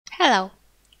Hello,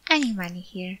 Animani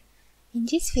here. In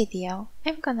this video,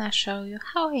 I'm gonna show you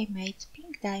how I made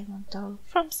pink diamond doll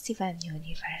from Steven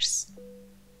Universe.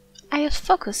 I will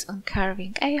focus on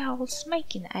carving eyeballs,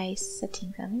 making eyes,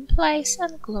 setting them in place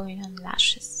and gluing on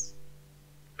lashes.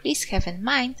 Please have in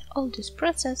mind all this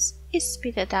process is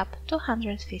speeded up to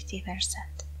 150%.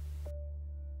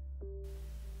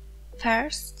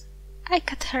 First, I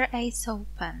cut her eyes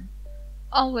open.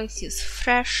 Always use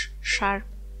fresh, sharp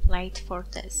blade for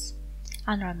this.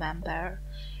 And remember,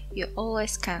 you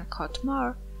always can cut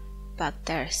more, but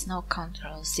there's no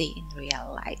Ctrl-Z in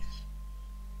real life.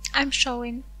 I'm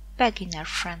showing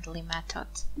beginner-friendly method.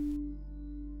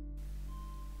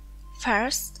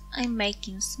 First, I'm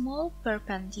making small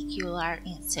perpendicular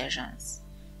incisions,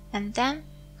 and then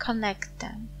connect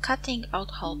them, cutting out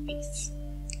whole piece.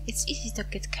 It's easy to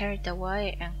get carried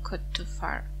away and cut too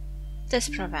far. This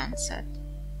prevents it.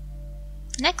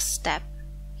 Next step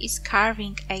is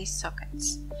carving eye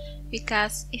sockets,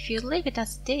 because if you leave it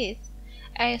as this,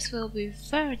 eyes will be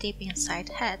very deep inside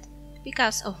head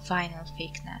because of vinyl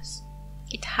thickness.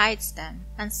 It hides them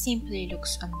and simply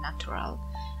looks unnatural.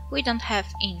 We don't have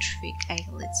inch-thick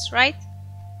eyelids, right?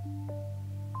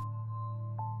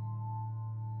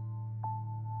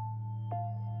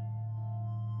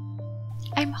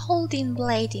 I'm holding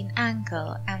blade in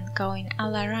angle and going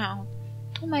all around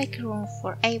to make room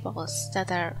for eyeballs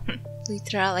that are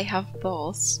literally have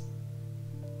balls.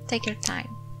 Take your time.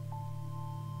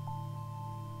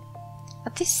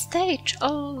 At this stage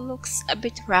all looks a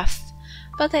bit rough,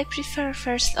 but I prefer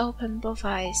first open both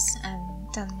eyes and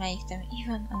then make them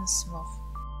even and smooth.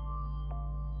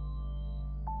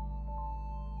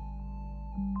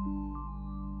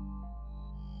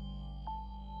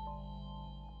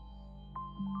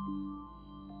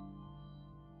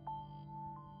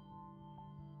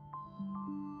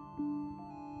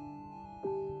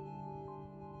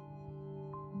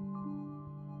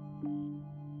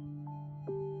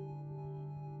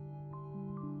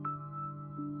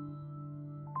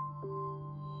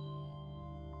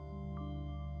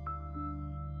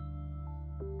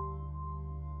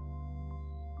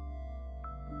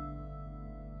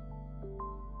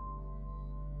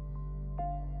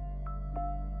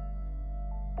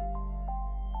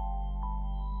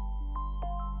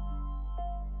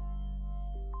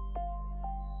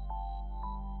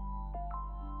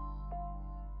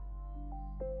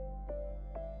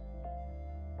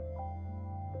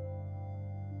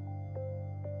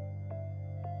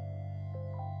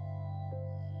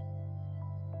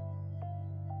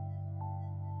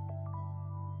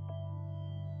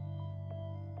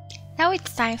 Now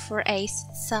it's time for Ace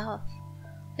itself.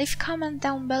 Leave comment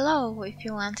down below if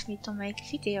you want me to make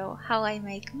video how I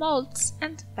make molds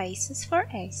and bases for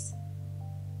Ace.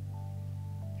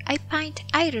 I paint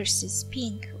irises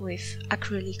pink with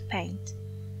acrylic paint.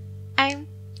 I'm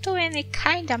doing it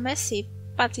kinda messy,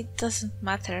 but it doesn't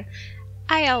matter.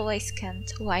 I always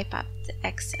can't wipe up the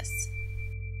excess.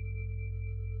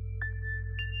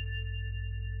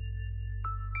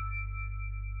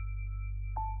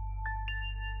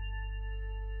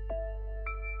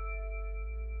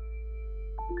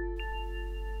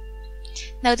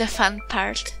 Now the fun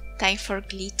part, time for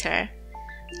glitter.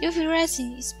 UV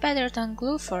resin is better than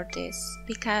glue for this,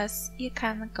 because you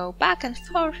can go back and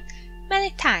forth many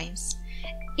times.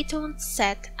 It won't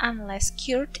set unless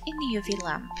cured in UV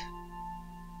lamp.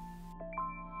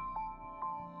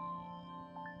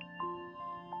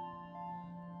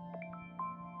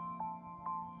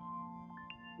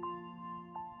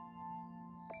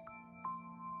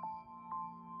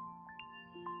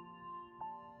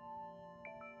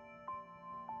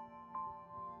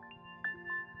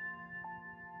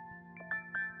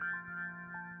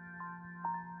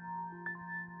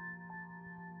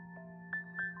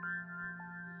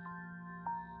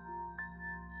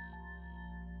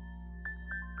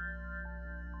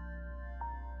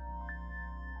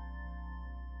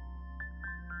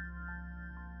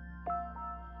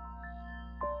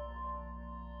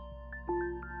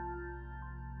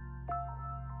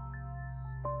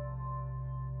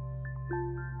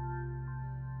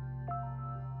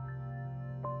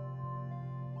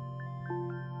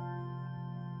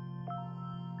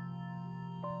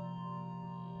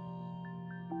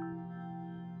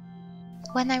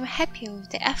 When I'm happy with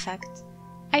the effect,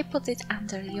 I put it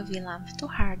under UV lamp to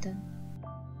harden.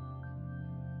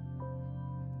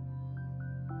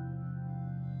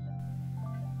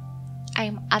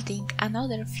 I'm adding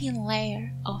another thin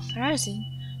layer of resin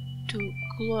to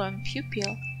glue on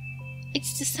pupil.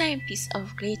 It's the same piece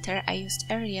of glitter I used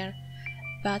earlier,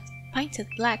 but painted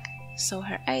black, so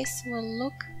her eyes will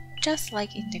look just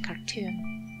like in the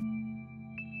cartoon.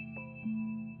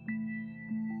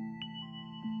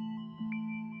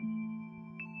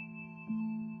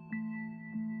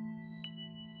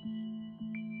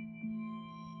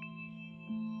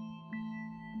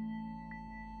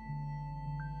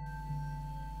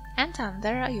 and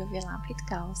under a UV lamp it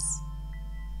goes.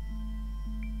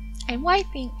 I'm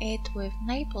wiping it with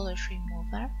nail polish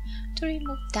remover to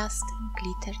remove dust and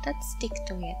glitter that stick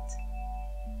to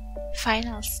it.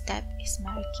 Final step is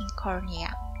marking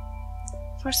cornea.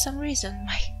 For some reason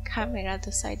my camera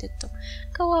decided to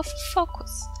go off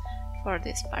focus for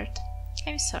this part.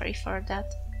 I'm sorry for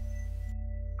that.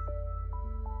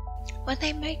 When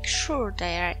I make sure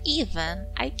they are even,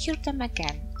 I cure them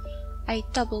again. I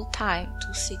double time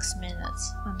to 6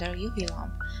 minutes under UV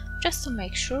lamp just to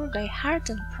make sure they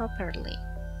harden properly.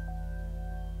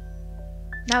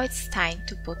 Now it's time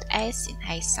to put eyes in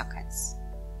eye sockets.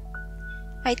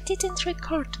 I didn't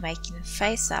record making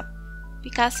face up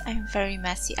because I'm a very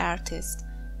messy artist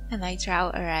and I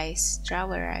draw a eyes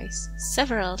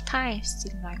several times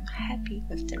till I'm happy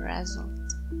with the result.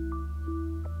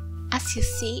 As you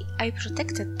see, I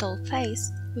protected doll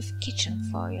face with kitchen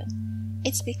foil.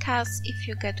 It's because if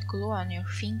you get glue on your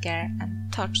finger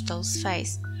and touch doll's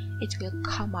face, it will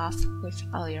come off with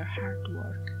all your hard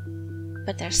work.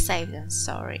 Better safe than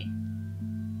sorry.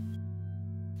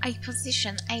 I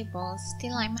position eyeballs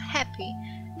till I'm happy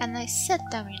and I set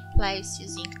them in place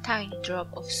using tiny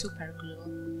drop of super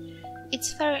glue.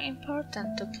 It's very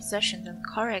important to position them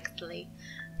correctly,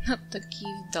 not to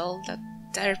give doll that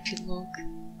derpy look.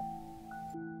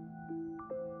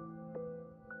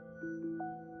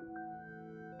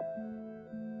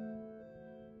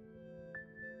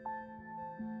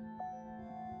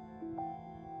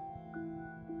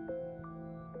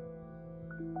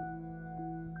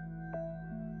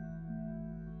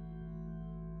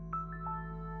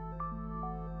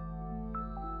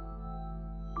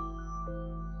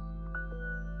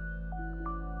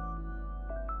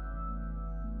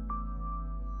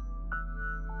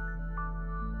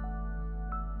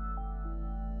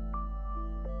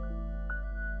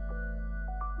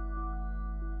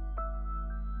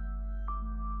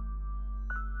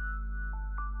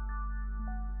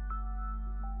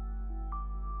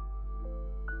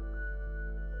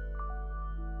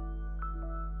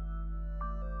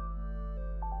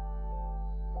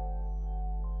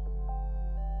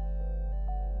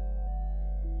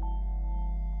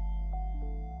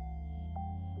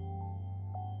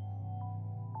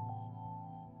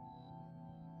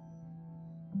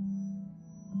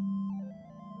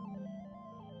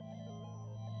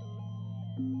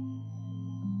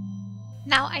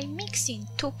 Now I'm mixing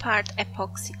 2-part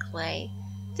epoxy clay.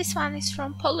 This one is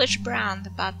from Polish brand,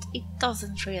 but it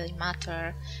doesn't really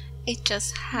matter. It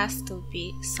just has to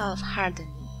be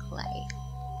self-hardening clay.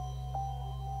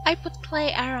 I put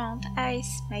clay around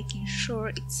eyes, making sure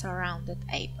it surrounded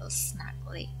eyeballs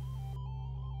snugly.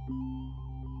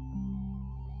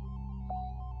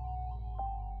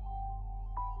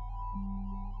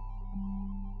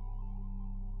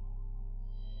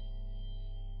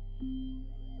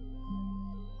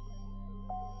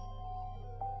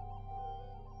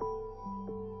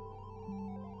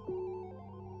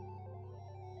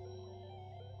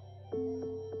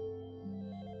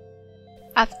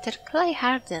 After clay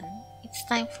harden, it's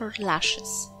time for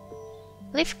lashes.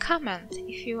 Leave comment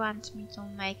if you want me to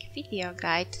make video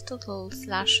guide to those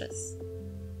lashes.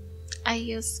 I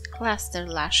use cluster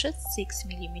lashes 6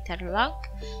 mm long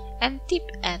and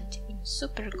dip end in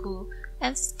super glue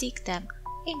and stick them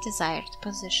in desired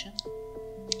position.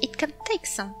 It can take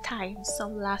some time,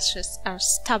 some lashes are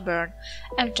stubborn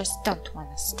and just don't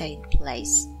want to stay in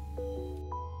place.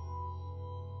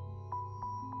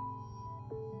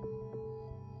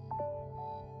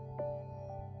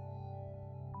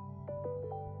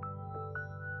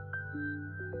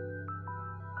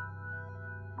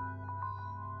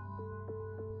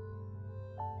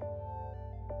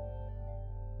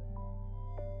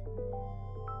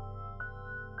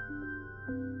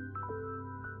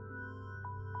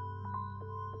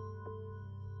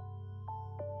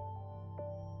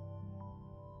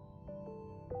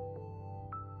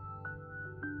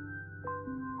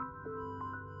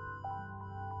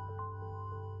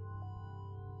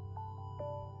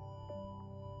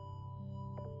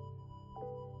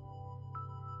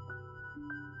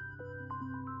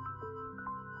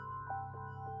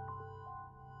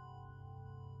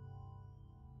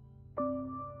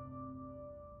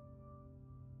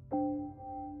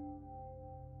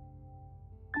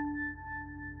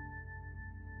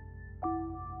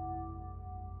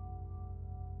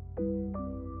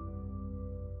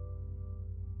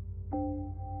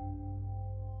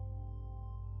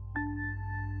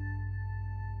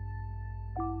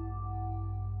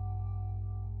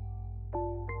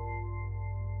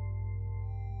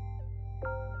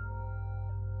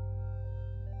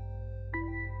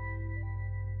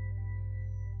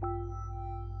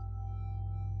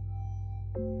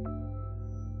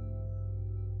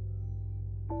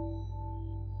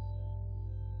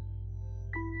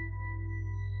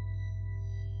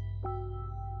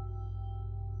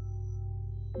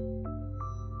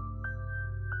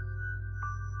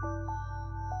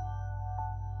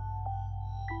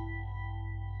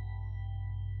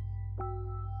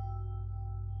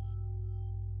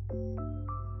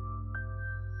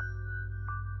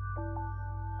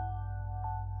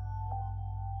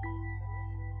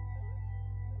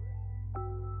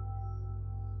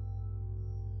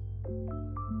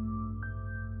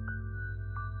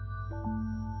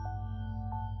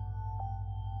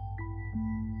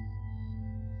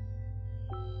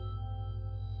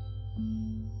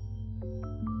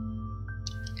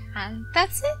 And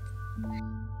that's it.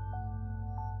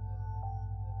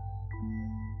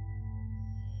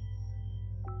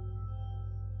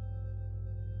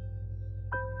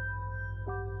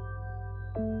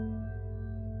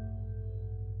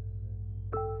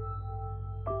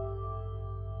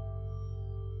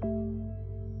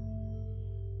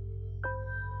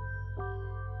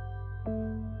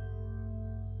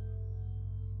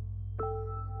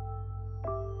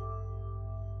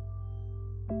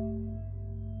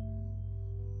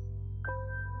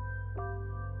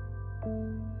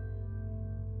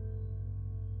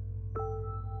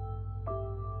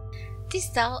 This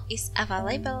doll is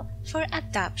available for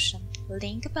adoption.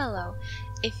 Link below.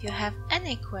 If you have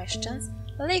any questions,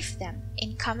 leave them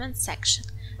in comment section.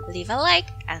 Leave a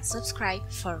like and subscribe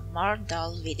for more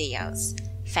doll videos.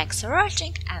 Thanks for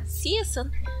watching and see you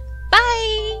soon.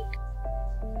 Bye!